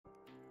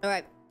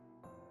Alright.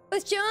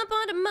 Let's jump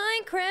onto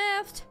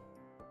Minecraft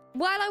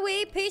while I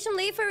wait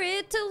patiently for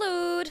it to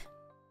load.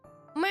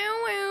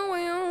 Meow, meow,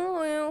 meow,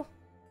 meow.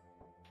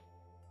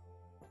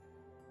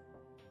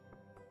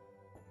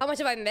 How much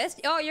have I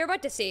missed? Oh, you're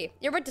about to see.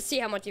 You're about to see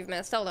how much you've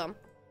missed. Hold on.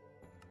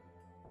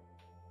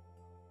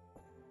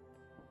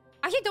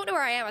 I actually don't know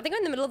where I am. I think I'm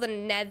in the middle of the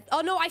net.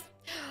 Oh, no,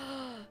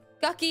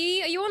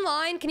 Gucky, are you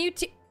online? Can you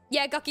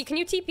yeah, Gucky, can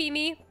you TP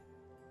me?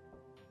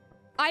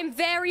 I'm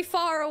very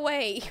far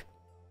away.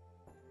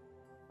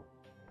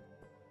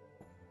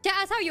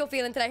 Jazz, how are you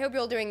feeling today? I hope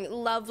you're all doing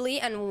lovely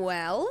and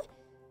well.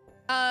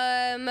 What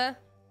are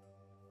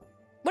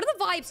the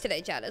vibes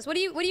today, Chatters? What are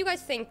you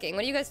guys thinking?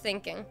 What are you guys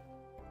thinking?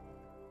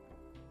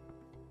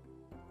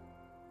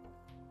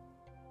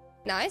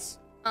 Nice.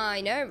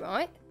 I know,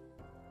 right?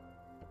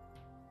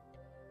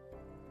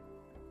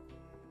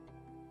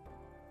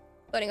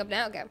 Loading up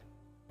now, okay.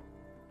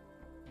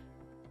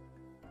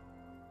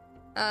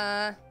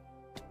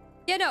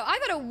 Yeah, no, I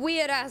got a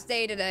weird-ass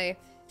day today.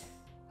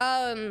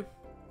 I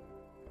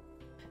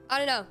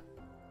don't know.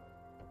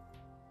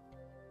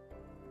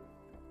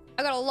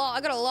 I got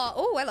a lot.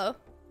 Oh, hello.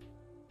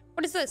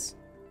 What is this?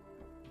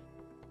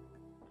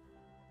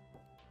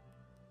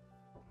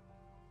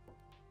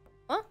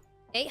 Huh?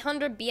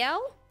 800 BL?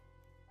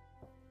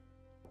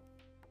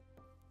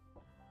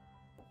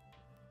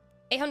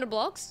 800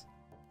 blocks?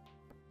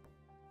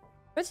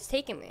 Where's this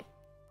taking me?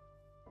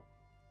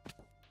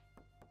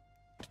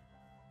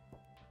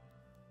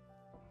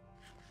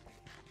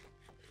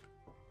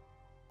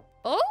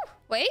 Oh,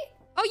 wait.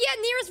 Oh, yeah,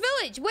 nearest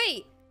village.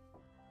 Wait.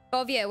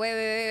 Oh, yeah,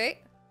 wait.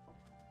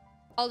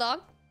 Hold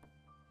on.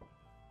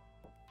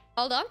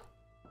 Hold on.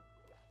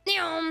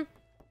 Neom.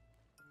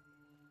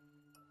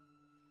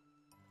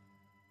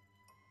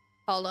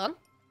 Hold on.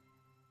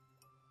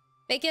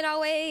 Making our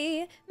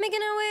way.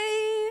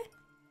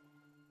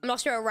 I'm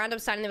not sure a random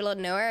sign in the middle of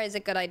nowhere is a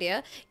good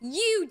idea.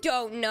 You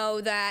don't know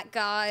that,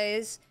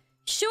 guys.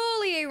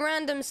 Surely a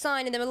random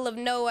sign in the middle of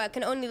nowhere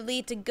can only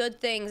lead to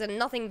good things and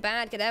nothing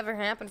bad could ever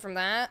happen from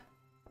that.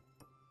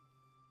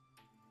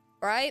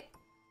 Right?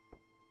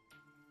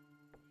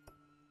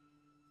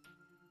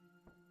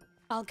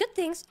 All good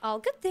things. All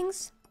good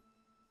things.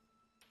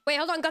 Wait,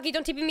 hold on, Gucky,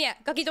 don't TP me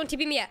yet. Gucky, don't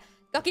TP me yet.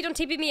 Gucky, don't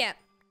TP me yet.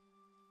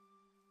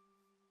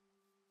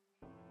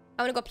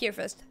 I wanna go up here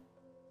first.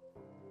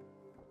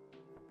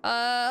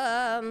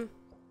 Hold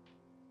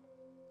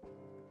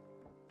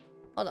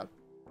on.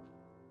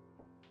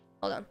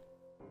 Hold on.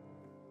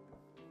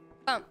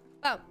 Bam.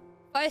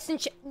 Fire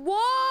and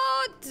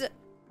what?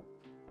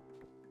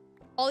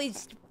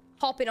 Ollie's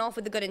hopping off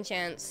with the good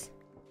enchants.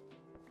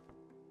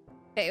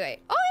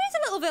 Wait. Oh, here's a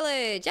little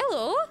village.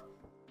 Hello.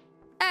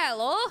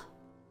 Hello.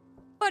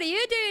 What are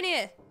you doing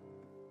here?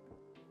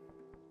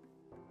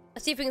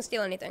 Let's see if we can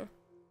steal anything.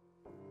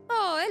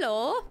 Oh,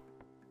 hello.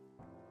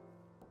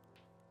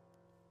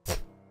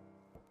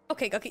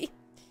 Okay, Gucky.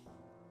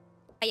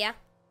 Yeah.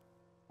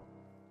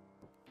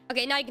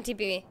 Okay, now you can TP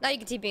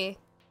me.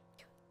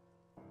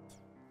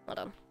 Hold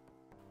on.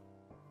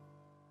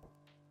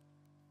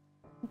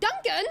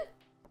 Duncan?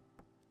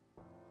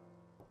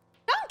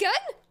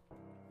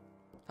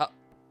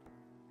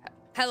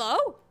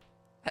 Hello?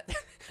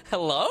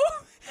 Hello?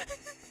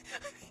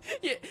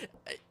 Yeah.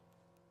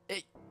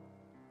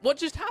 What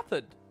just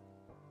happened?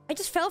 I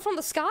just fell from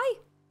the sky.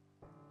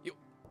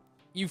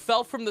 You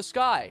fell from the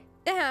sky?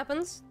 It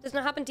happens. Does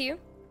not happen to you?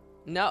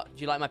 No.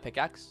 Do you like my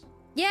pickaxe?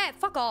 Yeah,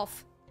 fuck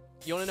off.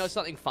 You want to know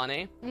something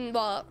funny?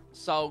 What?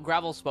 So,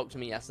 Gravel spoke to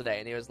me yesterday,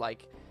 and he was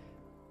like,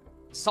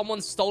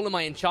 someone's stolen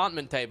my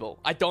enchantment table.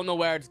 I don't know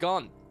where it's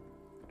gone.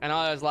 And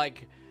I was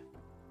like,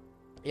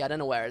 yeah, I don't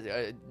know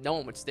where no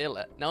one would steal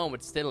it. No one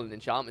would steal an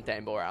enchantment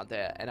table around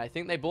here. And I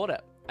think they bought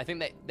it. I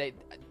think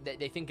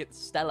they think it's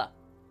stellar.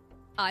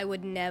 I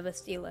would never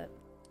steal it.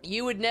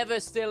 You would never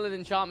steal an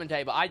enchantment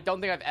table. I don't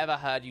think I've ever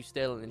heard you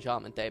steal an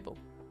enchantment table.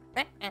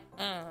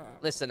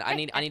 Listen, I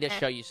need to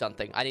show you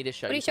something. I need to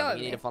show you something.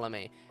 You need to follow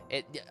me.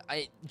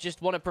 I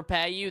just want to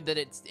prepare you that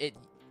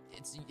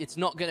it's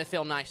not gonna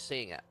feel nice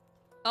seeing it.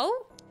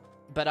 Oh?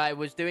 But I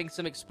was doing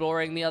some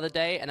exploring the other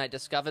day and I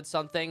discovered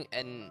something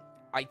and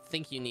I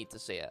think you need to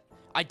see it.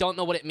 I don't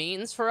know what it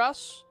means for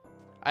us.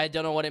 I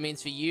don't know what it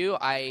means for you.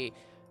 I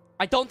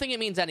don't think it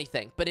means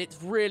anything, but it's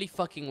really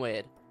fucking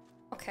weird.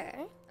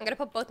 Okay. I'm gonna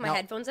put both my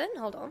headphones in.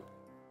 Hold on.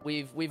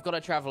 We've got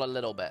to travel a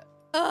little bit.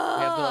 We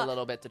have got a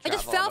little bit to travel.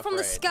 I just fell from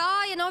the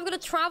sky and now I've got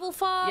to travel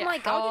far. Yeah, oh my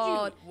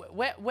god.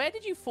 Where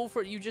did you fall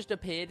from? You just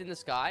appeared in the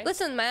sky?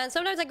 Listen, man,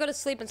 sometimes I go to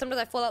sleep and sometimes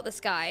I fall out the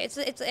sky.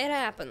 It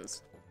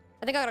happens.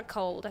 I think I got a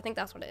cold. I think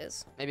that's what it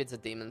is. Maybe it's a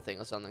demon thing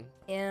or something.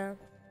 Yeah.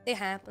 It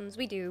happens.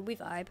 We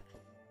vibe.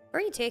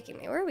 Where are you taking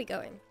me? Where are we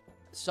going?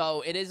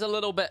 So it is a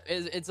little bit.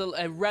 It's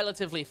a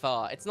relatively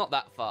far. It's not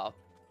that far.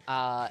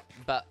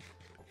 But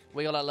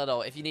we got a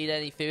little. If you need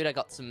any food, I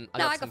got some. I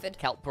got some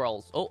kelp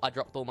rolls. Oh, I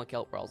dropped all my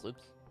kelp rolls.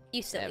 Oops.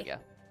 You silly. There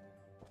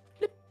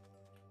we go.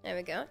 There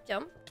we go.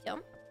 Jump.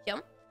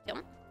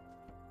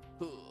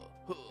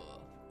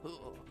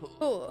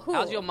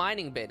 How's your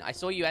mining been? I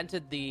saw you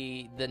entered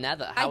the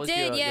nether. How was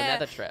your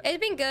nether trip? It's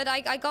been good.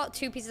 I got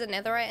 2 pieces of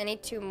netherite. I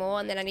need 2 more,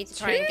 and then I need to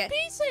try and get... 2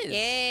 pieces?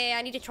 Yeah,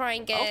 I need to try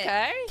and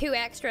get 2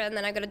 extra, and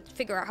then I gotta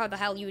figure out how the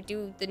hell you would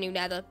do the new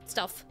nether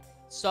stuff.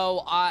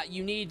 So,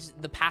 you need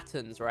the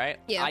patterns, right?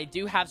 Yeah. I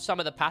do have some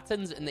of the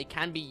patterns, and they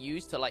can be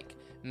used to, like,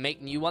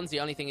 make new ones. The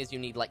only thing is you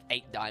need, like,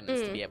 8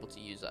 diamonds to be able to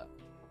use it.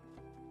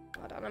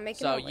 Hold on, I'm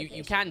making So,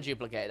 you can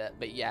duplicate it,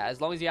 but yeah,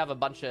 as long as you have a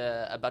bunch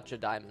of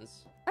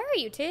diamonds. Where are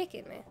you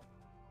taking me?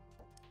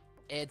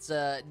 It's,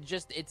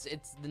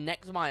 it's the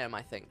next biome,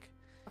 I think.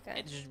 Okay.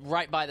 It's just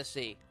right by the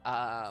sea.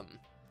 I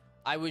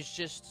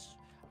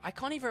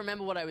can't even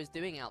remember what I was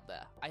doing out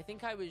there. I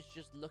think I was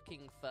just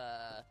looking for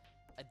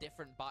a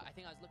different I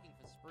think I was looking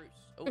for spruce.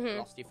 Oh,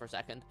 lost you for a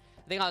second.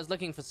 I think I was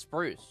looking for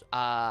spruce.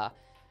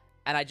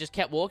 And I just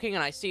kept walking,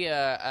 and I see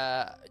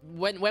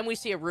when we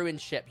see a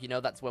ruined ship, you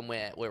know that's when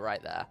we're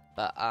right there.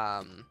 But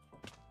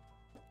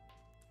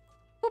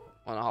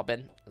wanna hop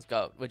in? Let's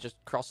go. We're just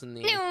crossing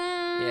the.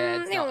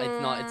 Yeah,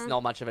 it's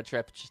not much of a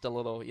trip. It's just a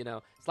little, you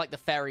know, it's like the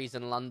ferries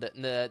in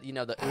London. The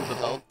Uber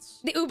boats.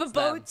 The Uber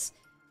boats.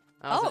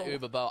 That was an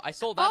Uber boat. I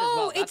saw that as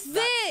well. Oh, it's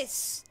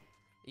this.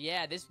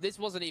 Yeah, this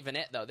wasn't even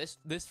it though.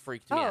 This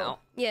freaked me out.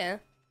 Yeah.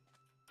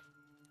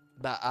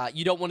 But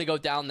you don't want to go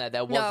down there.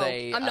 There was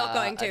I'm not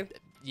going to.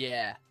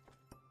 Yeah.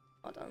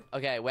 Hold on.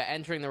 Okay, we're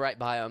entering the right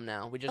biome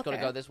now. We just gotta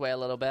go this way a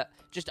little bit.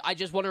 I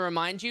just want to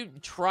remind you,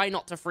 try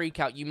not to freak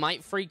out. You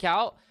might freak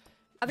out.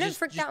 I've never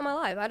freaked out in my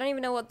life. I don't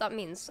even know what that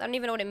means. I don't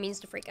even know what it means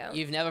to freak out.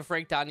 You've never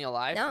freaked out in your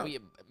life? No. Well,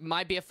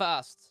 might be a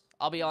first.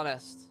 I'll be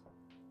honest.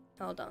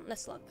 Hold on,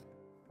 let's look.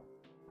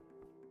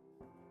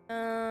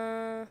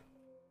 Okay.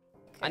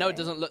 I know it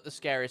doesn't look the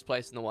scariest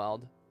place in the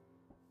world.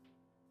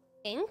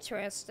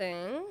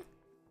 Interesting.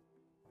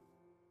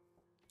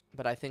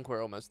 But I think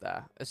we're almost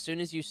there. As soon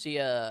as you see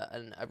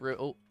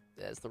oh,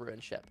 there's the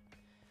ruined ship.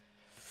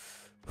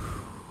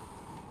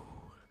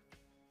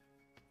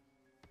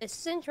 This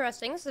is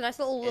interesting. It's a nice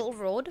little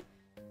road.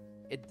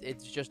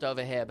 It's just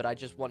over here, but I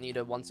just want you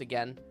to once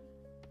again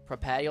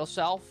prepare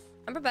yourself.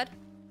 I'm prepared.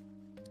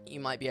 You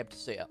might be able to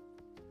see it.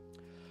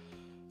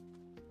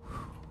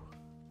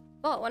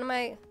 Oh, what am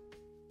I?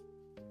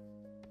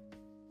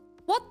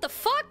 What the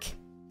fuck?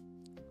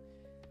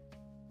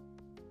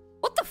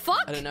 What the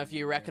fuck? I don't know if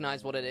you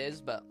recognize what it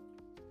is, but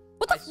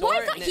what the? Why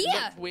is that here? It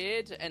looked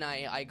weird, and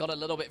I got a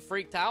little bit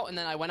freaked out, and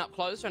then I went up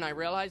closer, and I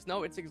realized,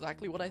 no, it's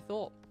exactly what I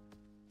thought.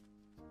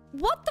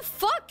 What the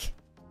fuck?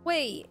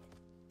 Wait.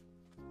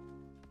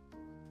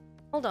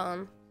 Hold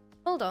on.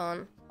 Hold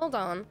on. Hold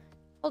on.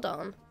 Hold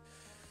on.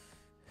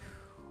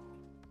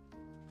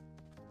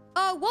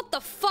 Oh, what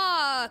the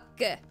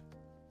fuck?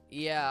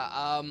 Yeah,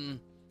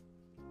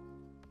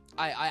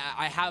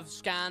 I have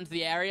scanned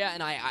the area,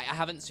 and I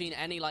haven't seen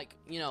any, like,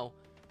 you know,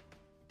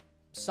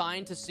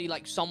 sign to see,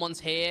 like, someone's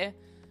here.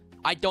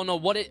 I don't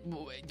know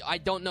I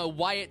don't know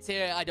why it's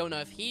here. I don't know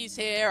if he's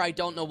here. I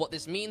don't know what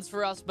this means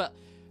for us, but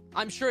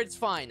I'm sure it's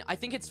fine. I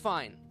think it's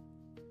fine.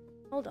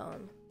 Hold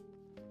on.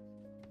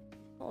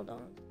 Hold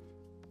on.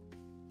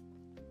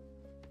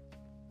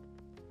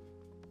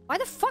 Why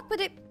the fuck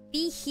would it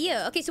be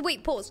here? Okay, so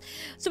wait, pause.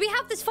 So we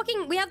have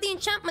the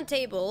enchantment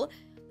table.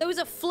 There was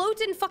a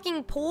floating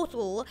fucking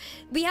portal.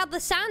 We have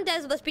the sand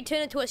desert that's been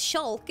turned into a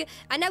shulk.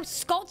 And now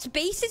Scott's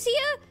base is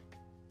here?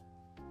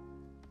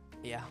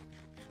 Yeah.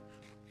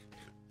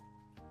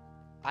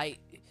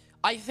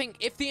 I think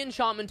if the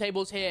enchantment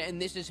table's here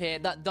and this is here,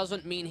 that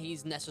doesn't mean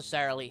he's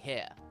necessarily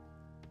here.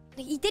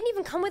 He didn't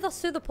even come with us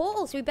through the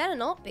portal, so he better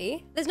not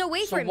be. There's no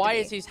way for him to be. So why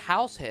is his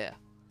house here?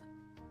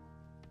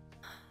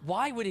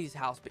 Why would his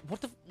house be?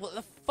 What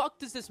the fuck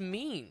does this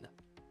mean?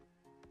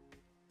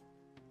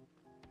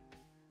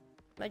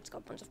 I just got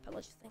a bunch of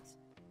pillaged things.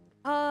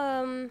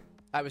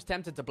 I was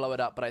tempted to blow it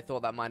up, but I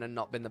thought that might have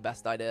not been the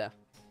best idea.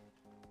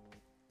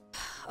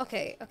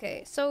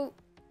 Okay. So,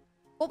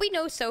 what we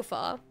know so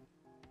far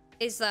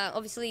is that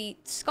obviously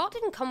Scott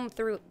didn't come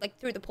through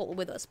the portal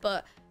with us,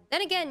 but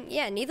then again,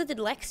 yeah, neither did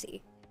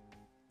Lexi.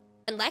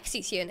 And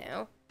Lexi's here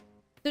now.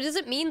 So does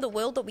it mean the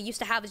world that we used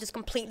to have is just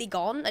completely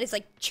gone and it's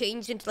like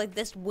changed into like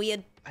this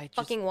weird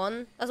fucking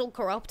one that's all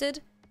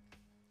corrupted?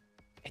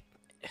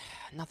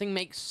 Nothing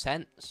makes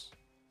sense.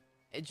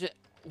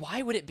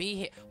 Why would it be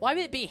here? Why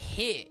would it be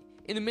here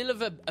in the middle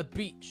of a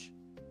beach?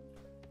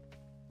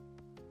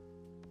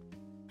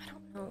 I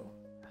don't know.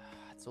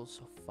 It's all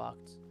so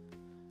fucked.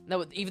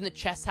 No, even the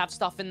chests have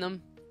stuff in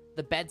them.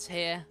 The bed's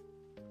here.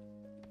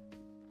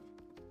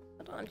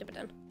 Hold on, I'm jumping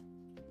down.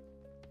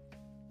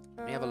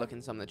 Let me have a look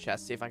in some of the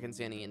chests, see if I can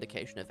see any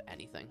indication of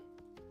anything.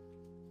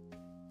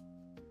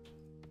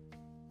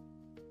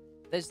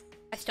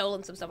 I've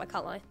stolen some stuff, I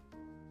can't lie.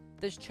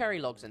 There's cherry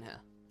logs in here.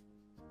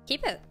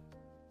 Keep it.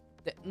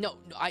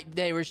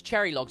 There was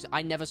cherry logs.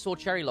 I never saw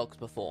cherry logs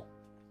before.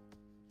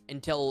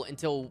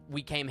 Until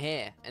we came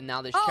here, and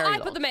now there's cherry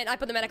logs. I put them in, I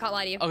can't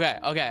lie to you. Okay.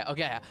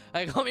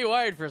 I got me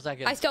worried for a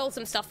second. I stole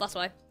some stuff, that's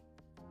why.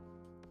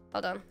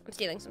 Hold on, I'm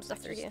stealing some stuff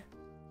through here.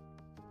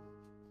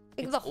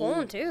 Look at the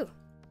horn, too.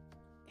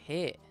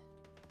 Here.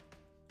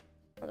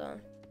 Hold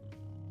on.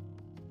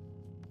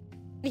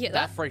 You hear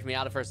That that? freaked me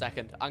out for a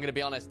second. I'm gonna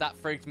be honest. That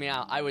freaked me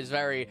out. I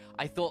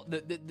thought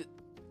that.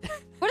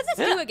 What does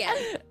this do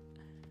again?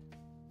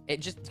 It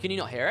just. Can you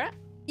not hear it?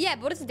 Yeah,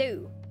 but what does it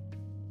do?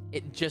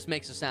 It just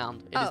makes a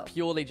sound. It is Oh.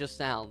 purely just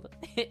sound.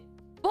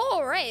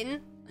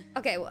 Boring.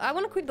 Okay, well, I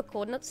want to quick the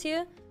coordinates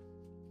here.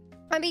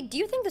 I mean, do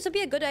you think this would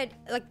be a good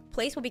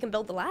place where we can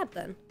build the lab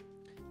then?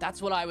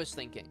 That's what I was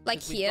thinking. Like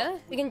 'Cause we've here,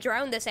 got- we can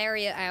drown this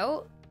area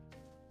out,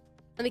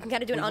 and we can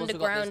kind of do an We've also got this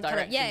underground kind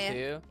of direction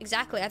too.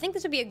 exactly. I think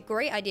this would be a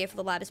great idea for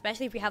the lab,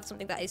 especially if we have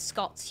something that is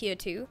Scots here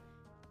too.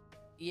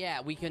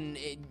 Yeah, we can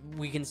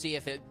see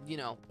if it,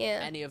 Yeah.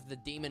 any of the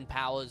demon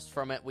powers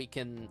from it. We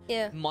can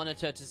Yeah.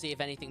 monitor to see if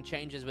anything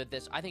changes with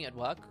this. I think it'd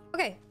work.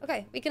 Okay,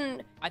 we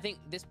can. I think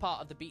this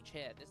part of the beach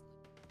here, this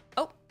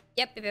Oh,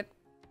 yep.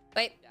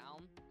 Wait,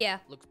 down, yeah,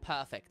 looks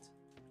perfect.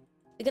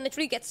 we can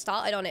literally get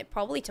started on it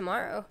probably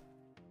tomorrow.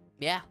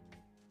 Yeah,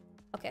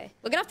 Okay,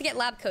 we're gonna have to get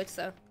lab coats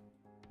though.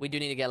 we do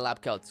need to get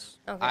lab coats.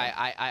 Okay.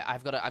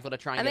 I've got to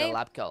try and I get may- a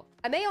lab coat.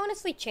 I may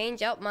honestly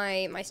change out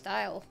my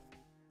style.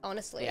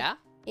 Honestly. Yeah.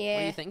 Yeah.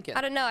 What are you thinking?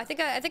 I don't know. I think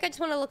I just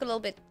want to look a little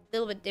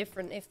bit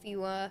different. If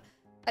you I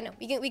don't know.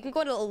 We can go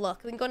on a little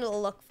look. We can go on a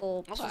little look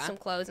for Okay. some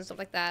clothes and stuff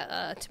like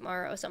that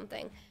tomorrow or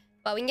something.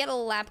 But we can get a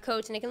little lab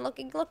coat and it can look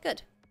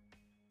good.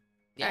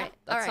 Yeah, Alright,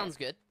 that alright. sounds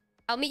good.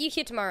 I'll meet you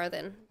here tomorrow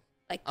then.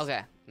 Like.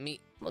 Okay,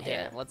 meet We'll do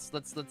here. it. Let's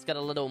get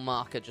a little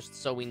marker just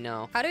so we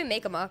know. How do we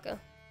make a marker?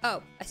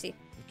 Oh, I see.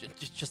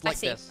 Just like I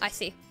see. this. I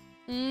see.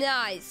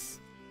 Nice.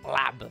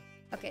 Lab.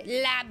 Okay.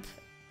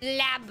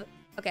 Lab.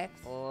 Okay.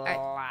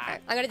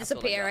 Alright. I'm gonna That's all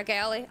I disappear. got. Okay,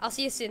 Ollie. I'll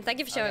see you soon. Thank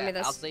you for showing me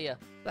this. I'll see you.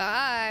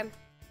 Bye.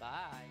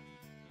 Bye.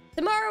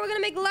 Tomorrow we're gonna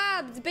make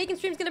labs. The bacon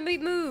stream's gonna be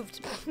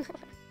moved.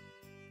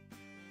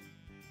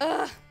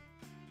 Ugh.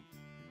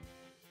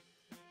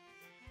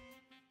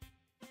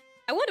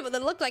 I wonder what they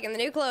look like in the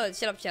new clothes.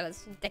 Shut up,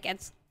 shadows,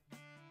 dickheads.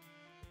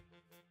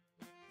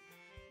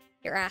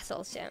 You're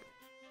assholes, champ.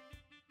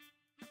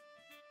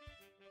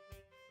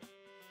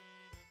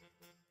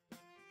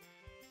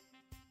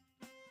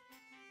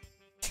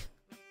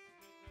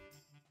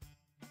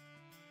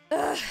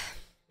 Ugh.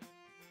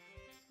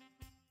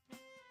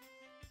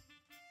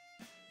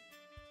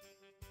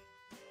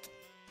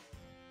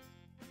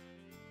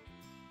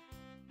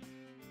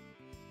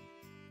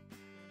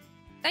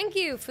 Thank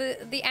you for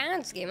the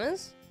ads,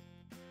 gamers.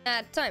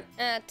 Time.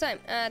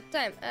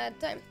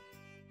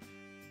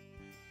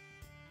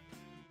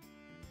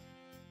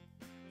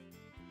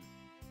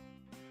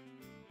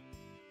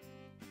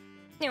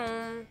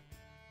 Nyong.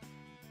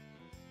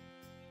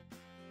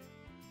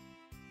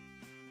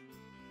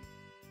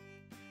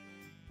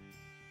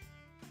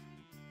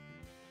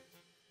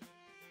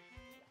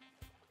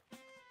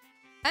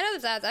 I know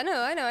those ads. I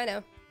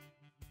know.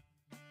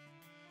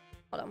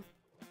 Hold on.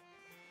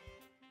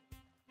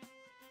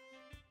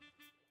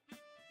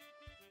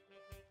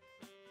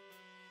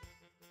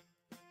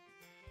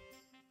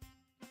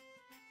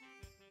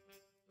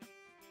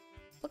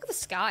 Look at the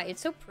sky.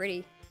 It's so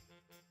pretty.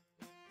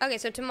 Okay,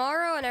 so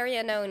tomorrow on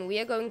Area Known, we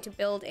are going to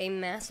build a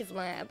massive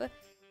lab.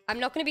 I'm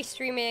not going to be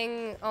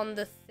streaming on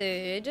the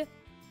 3rd.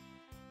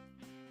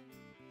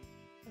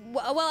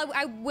 Well,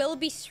 I will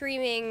be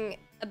streaming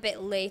a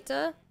bit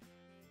later.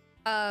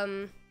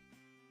 I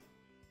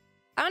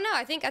don't know.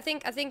 I think,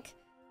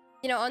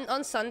 you know,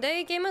 on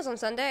Sunday, gamers, on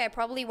Sunday, I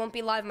probably won't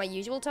be live my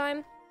usual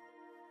time.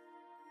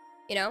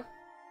 You know?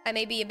 I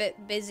may be a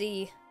bit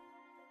busy,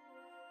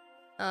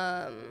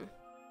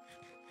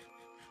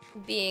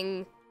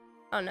 being,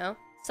 I don't know,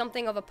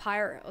 something of a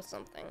pirate or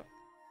something.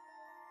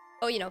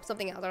 Oh, you know,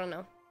 something else, I don't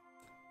know.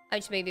 I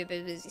just may be a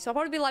bit busy, so I'll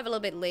probably be live a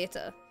little bit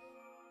later.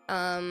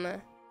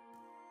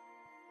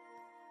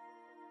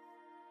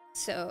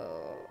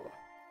 So,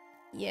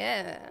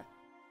 yeah.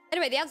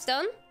 Anyway, the ad's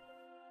done.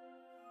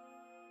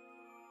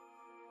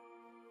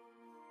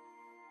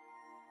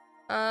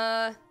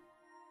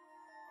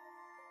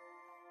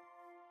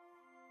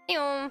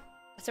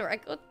 That's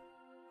alright, good.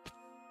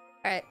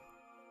 Alright.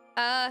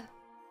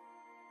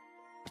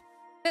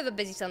 We have a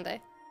busy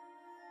Sunday.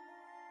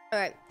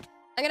 Alright.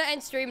 I'm gonna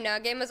end stream now,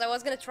 gamers. I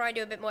was gonna try and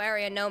do a bit more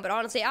Area Known, but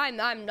honestly, I'm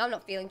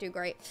not feeling too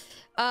great.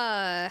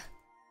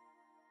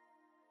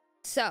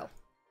 So.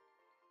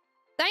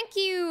 Thank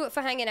you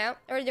for hanging out.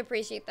 I really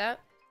appreciate that.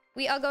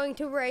 We are going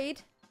to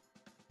raid.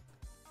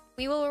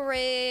 We'll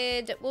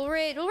raid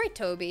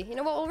Toby. You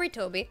know what? We'll raid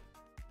Toby.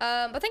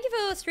 But thank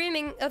you for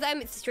streaming. Thank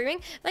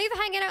you for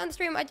hanging out on the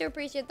stream. I do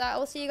appreciate that. I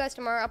will see you guys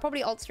tomorrow. I'll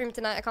probably alt stream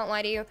tonight. I can't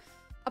lie to you.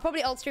 I'll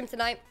probably alt stream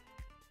tonight.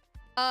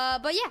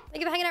 But yeah, thank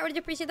you for hanging out. I really do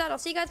appreciate that. I'll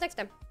see you guys next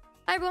time.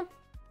 Bye, everyone.